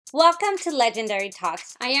Welcome to Legendary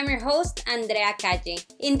Talks. I am your host, Andrea Calle.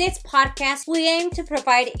 In this podcast, we aim to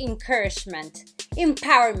provide encouragement,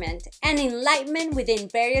 empowerment, and enlightenment within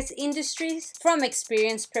various industries from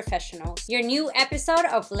experienced professionals. Your new episode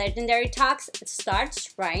of Legendary Talks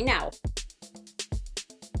starts right now.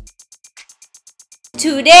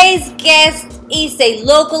 Today's guest is a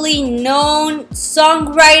locally known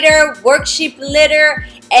songwriter, worship leader,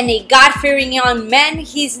 and a God-fearing young man.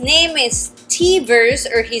 His name is T-Verse,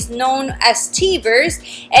 or he's known as T-Verse,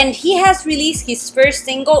 and he has released his first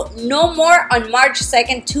single, No More, on March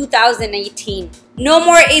 2nd, 2018. No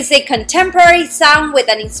More is a contemporary song with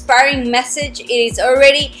an inspiring message. It is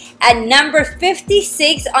already at number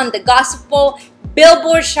 56 on the gospel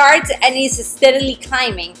Billboard charts and is steadily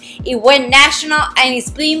climbing. It went national and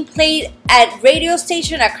is being played at radio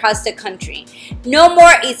stations across the country. No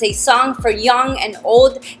More is a song for young and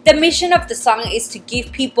old. The mission of the song is to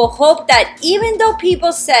give people hope that even though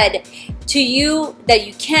people said to you that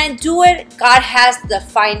you can't do it, God has the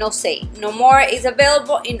final say. No More is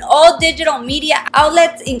available in all digital media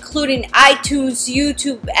outlets, including iTunes,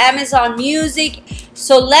 YouTube, Amazon Music.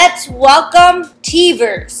 So let's welcome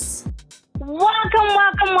T-Verse.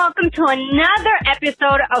 Welcome to another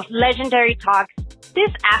episode of Legendary Talks. This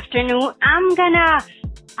afternoon,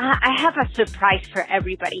 I have a surprise for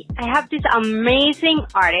everybody. I have this amazing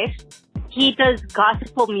artist. He does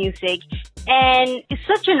gospel music, and it's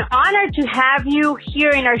such an honor to have you here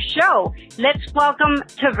in our show. Let's welcome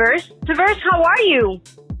T-Verse. T-Verse, how are you?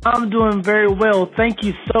 I'm doing very well. Thank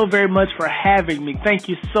you so very much for having me. Thank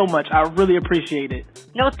you so much. I really appreciate it.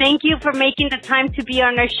 No, thank you for making the time to be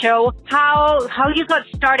on our show. How you got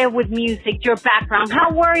started with music, your background.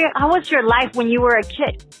 How was your life when you were a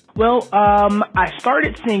kid? Well, I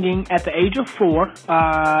started singing at the age of 4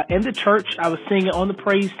 in the church. I was singing on the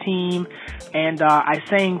praise team, and I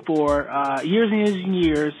sang for years and years and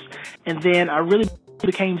years. And then I really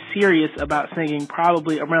became serious about singing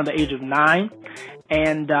probably around the age of 9.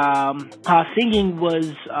 And singing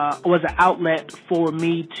was an outlet for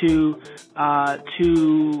me to calm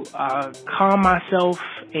myself,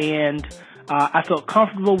 and I felt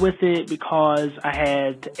comfortable with it because I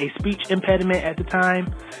had a speech impediment at the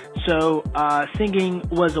time. So singing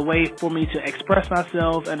was a way for me to express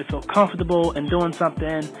myself and to feel comfortable in doing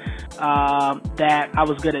something that I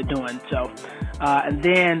was good at doing. So and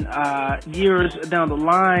then years down the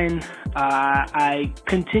line, I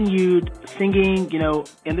continued singing,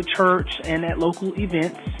 in the church and at local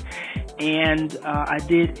events. And I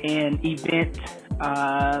did an event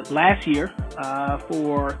last year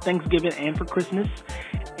for Thanksgiving and for Christmas,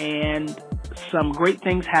 and some great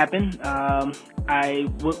things happened. I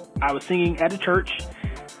was singing at a church,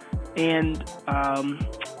 and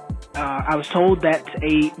I was told that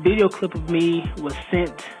a video clip of me was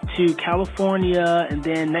sent to California, and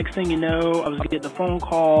then next thing you know, I was getting a phone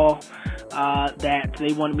call that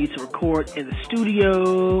they wanted me to record in the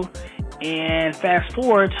studio. And fast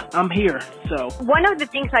forward, I'm here. So one of the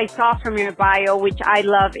things I saw from your bio, which I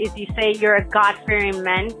love, is you say you're a God-fearing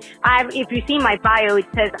man. If you see my bio, it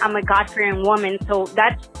says I'm a God-fearing woman. So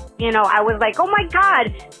that's, I was like, oh my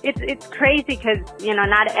God, it's crazy because,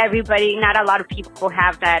 not a lot of people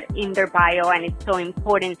have that in their bio, and it's so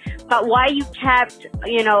important. But why you kept,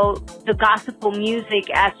 the gospel music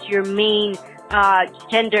as your main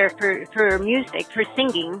gender for music, for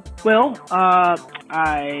singing? Well, I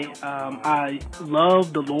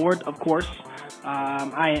love the Lord, of course.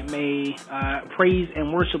 I am a praise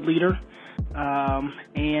and worship leader,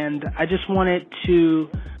 and I just wanted to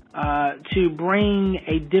bring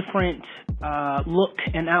a different look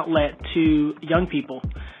and outlet to young people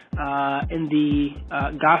in the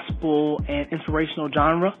gospel and inspirational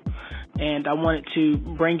genre, and I wanted to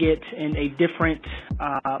bring it in a different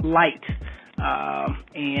light.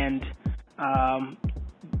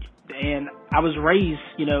 And I was raised,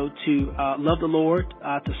 to love the Lord,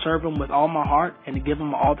 to serve Him with all my heart, and to give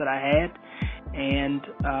Him all that I had, and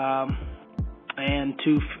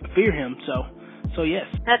to fear Him. So yes.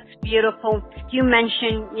 That's beautiful. You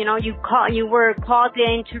mentioned, you were called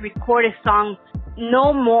in to record a song.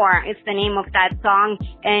 No More is the name of that song,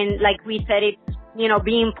 and like we said, it's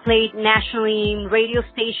being played nationally in radio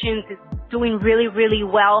stations. It's doing really, really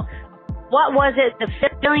well. What was it, the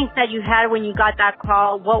feelings that you had when you got that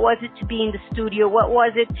call? What was it to be in the studio? What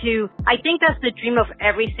was it I think that's the dream of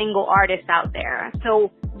every single artist out there. So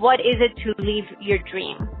what is it to live your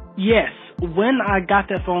dream? Yes. When I got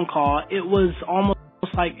that phone call, it was almost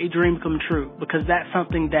like a dream come true, because that's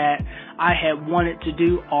something that I had wanted to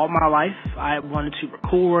do all my life. I wanted to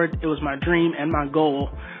record. It was my dream and my goal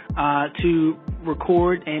to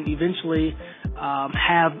record and eventually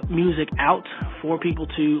have music out for people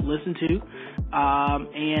to listen to.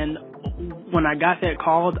 And when I got that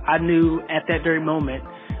call, I knew at that very moment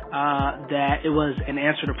that it was an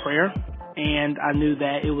answer to prayer, and I knew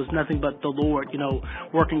that it was nothing but the Lord,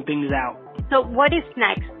 working things out. So what is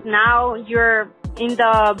next? Now you're in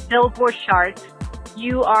the Billboard charts.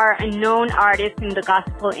 You are a known artist in the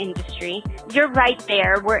gospel industry. You're right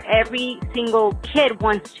there where every single kid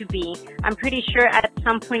wants to be. I'm pretty sure at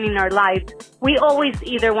some point in our lives, we always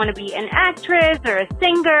either want to be an actress or a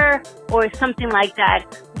singer or something like that.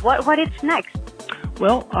 What is next?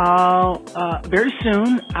 Well, very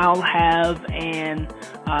soon I'll have an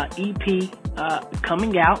EP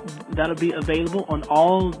coming out that'll be available on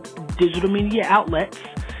all digital media outlets.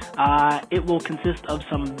 It will consist of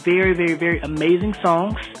some very, very, very amazing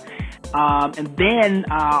songs. And then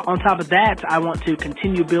on top of that, I want to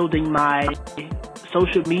continue building my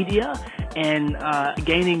social media and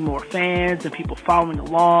gaining more fans and people following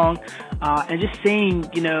along, and just seeing,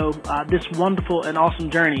 this wonderful and awesome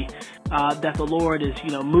journey that the Lord is,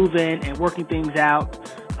 moving and working things out.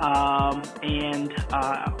 And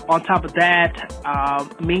on top of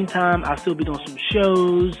that, meantime, I'll still be doing some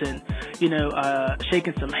shows and,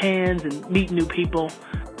 shaking some hands and meeting new people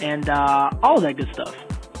and all that good stuff.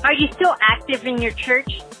 Are you still active in your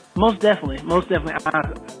church? Most definitely.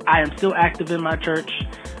 I am still active in my church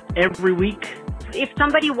every week. If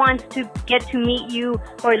somebody wants to get to meet you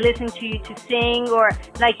or listen to you to sing, or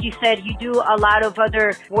like you said, you do a lot of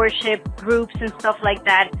other worship groups and stuff like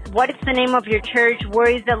that, what is the name of your church? Where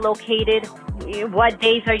is it located? What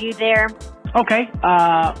days are you there? Okay.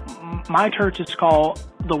 My church is called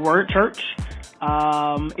The Word Church.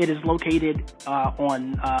 It is located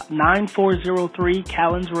on 9403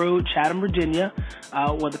 Callens Road, Chatham, Virginia,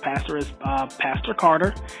 where the pastor is Pastor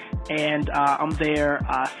Carter. And I'm there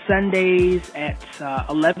Sundays at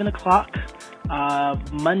 11 o'clock,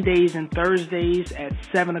 Mondays and Thursdays at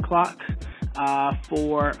 7 o'clock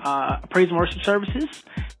for praise and worship services.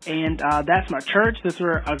 And that's my church. That's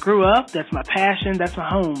where I grew up. That's my passion. That's my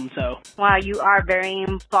home. So. Wow, you are very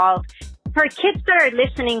involved. For kids that are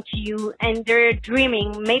listening to you and they're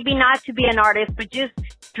dreaming, maybe not to be an artist, but just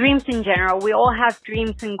dreams in general. We all have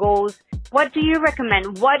dreams and goals. What do you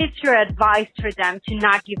recommend? What is your advice for them to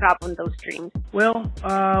not give up on those dreams? Well,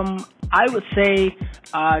 I would say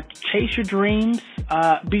chase your dreams,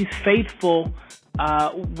 be faithful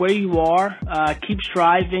where you are, keep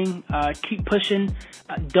striving, keep pushing.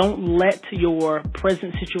 Don't let your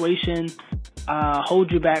present situation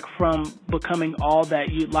hold you back from becoming all that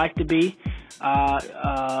you'd like to be.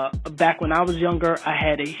 Back when I was younger, I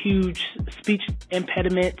had a huge speech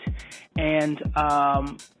impediment, and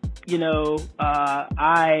I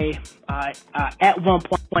at one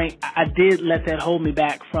point I did let that hold me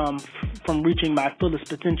back from reaching my fullest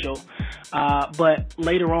potential. But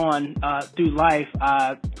later on through life,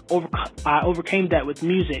 I overcame that with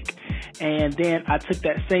music. And then I took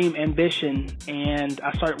that same ambition and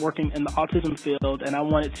I started working in the autism field, and I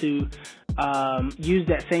wanted to use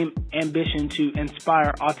that same ambition to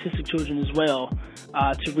inspire autistic children as well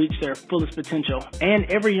to reach their fullest potential, and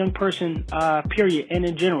every young person, period, and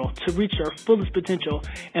in general, to reach their fullest potential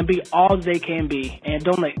and be all they can be. And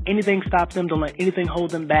don't let anything stop them. Don't let anything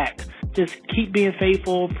hold them back. Just keep being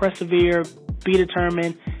faithful, persevere, be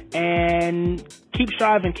determined, and keep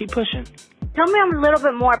striving, keep pushing. Tell me a little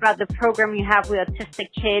bit more about the program you have with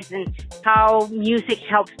autistic kids and how music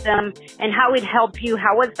helps them and how it helped you.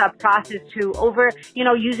 How was that process to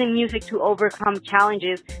using music to overcome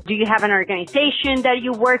challenges? Do you have an organization that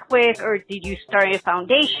you work with, or did you start a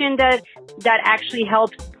foundation that actually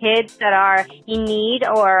helps kids that are in need,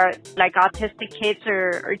 or like autistic kids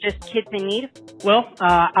or just kids in need? Well,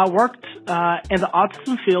 I worked in the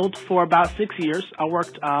autism field for about 6 years. I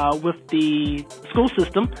worked with the school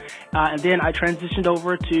system, and then I transitioned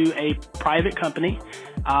over to a private company,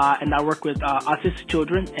 and I work with autistic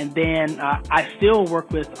children. And then I still work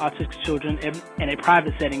with autistic children in a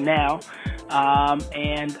private setting now,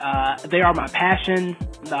 and they are my passion.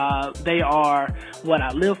 They are what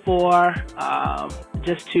I live for,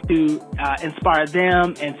 just to inspire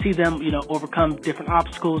them and see them, overcome different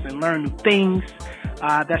obstacles and learn new things.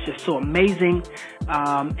 That's just so amazing.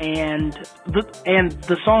 And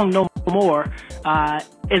the song No More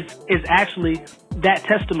is actually that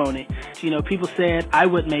testimony. People said I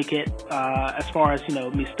would make it as far as,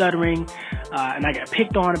 me stuttering, and I got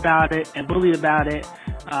picked on about it and bullied about it.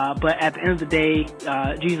 But at the end of the day,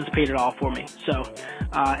 Jesus paid it all for me. So,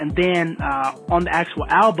 and then on the actual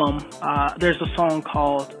album, there's a song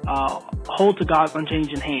called Hold to God's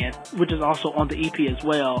Unchanging Hand, which is also on the EP as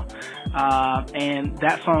well. And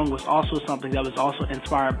that song was also something that was also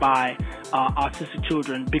inspired by autistic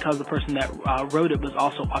children, because the person that wrote it was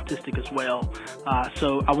also autistic as well.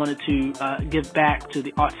 So I wanted to give back to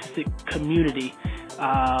the autistic community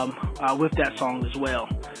with that song as well.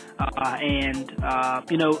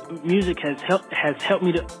 Music has helped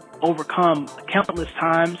me to overcome countless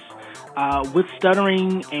times with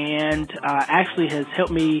stuttering, and actually has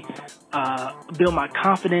helped me build my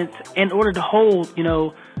confidence in order to hold,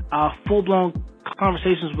 full-blown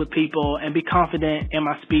conversations with people and be confident in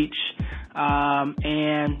my speech,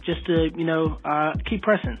 and just to, keep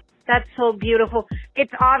pressing. That's so beautiful.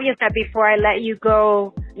 It's obvious that before I let you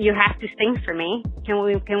go, you have to sing for me. Can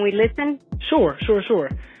we listen? Sure. There's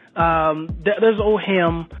an old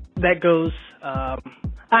hymn that goes,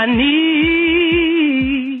 I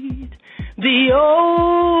need thee,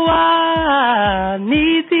 oh, I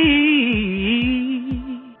need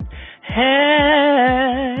thee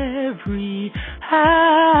every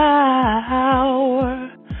hour.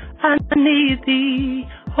 I need thee,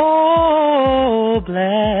 oh,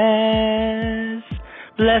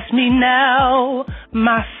 bless me now,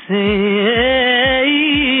 my Savior,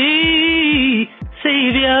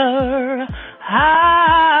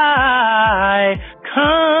 I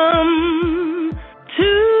come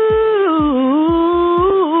to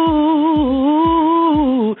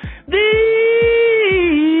thee.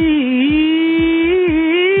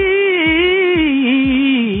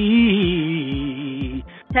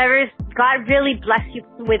 Severus, God really bless you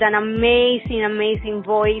with an amazing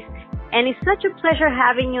voice. And it's such a pleasure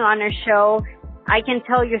having you on our show. I can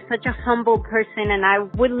tell you're such a humble person, and I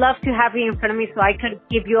would love to have you in front of me so I could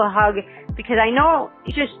give you a hug, because I know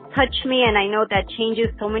you just touched me, and I know that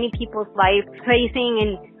changes so many people's lives. Praising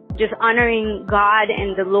and just honoring God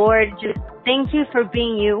and the Lord. Just thank you for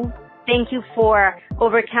being you. Thank you for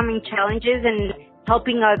overcoming challenges and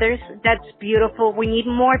helping others. That's beautiful. We need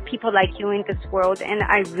more people like you in this world, and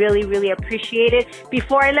I really appreciate it.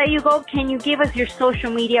 Before I let you go, can you give us your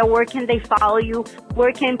social media? Where can they follow you?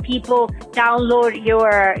 Where can people download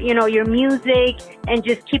your music and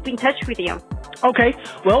just keep in touch with you? Okay,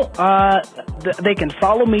 well, they can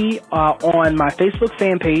follow me on my Facebook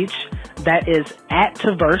fan page. That is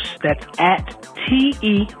 @Teverse. That's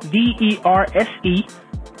 @TEVERSE.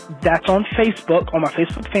 That's on Facebook, on my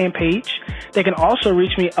Facebook fan page. They can also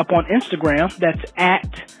reach me up on Instagram. That's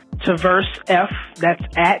 @TeversF. That's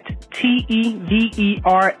 @TEVERSEF.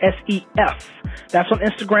 That's on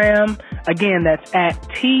Instagram. Again, that's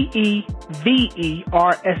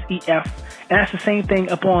 @TEVERSEF. And that's the same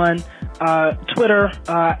thing up on Twitter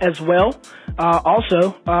as well.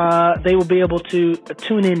 Also, they will be able to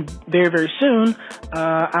tune in very soon.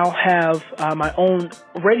 I'll have my own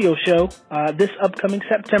radio show this upcoming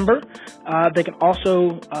September. They can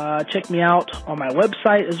also check me out on my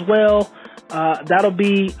website as well. That'll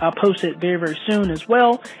be posted very soon as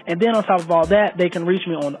well. And then on top of all that, they can reach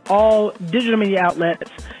me on all digital media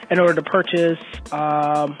outlets in order to purchase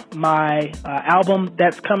my album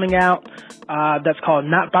that's coming out. That's called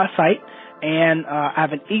Not By Sight. And I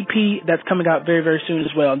have an EP that's coming out very soon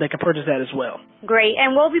as well. They can purchase that as well. Great.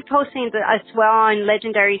 And we'll be posting as well on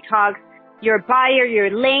Legendary Talks, your bio, your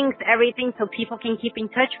links, everything, so people can keep in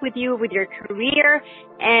touch with you, with your career.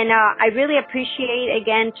 And I really appreciate,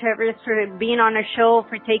 again, Trevor, for being on our show,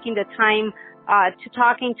 for taking the time to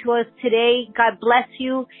talking to us today. God bless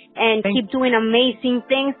you, and keep doing amazing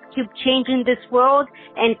things. Keep changing this world,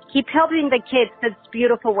 and keep helping the kids. That's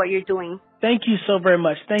beautiful what you're doing. Thank you so very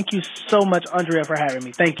much. Thank you so much, Andrea, for having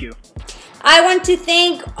me. Thank you. I want to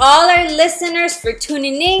thank all our listeners for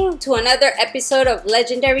tuning in to another episode of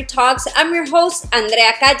Legendary Talks. I'm your host,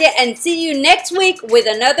 Andrea Calle, and see you next week with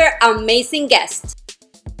another amazing guest.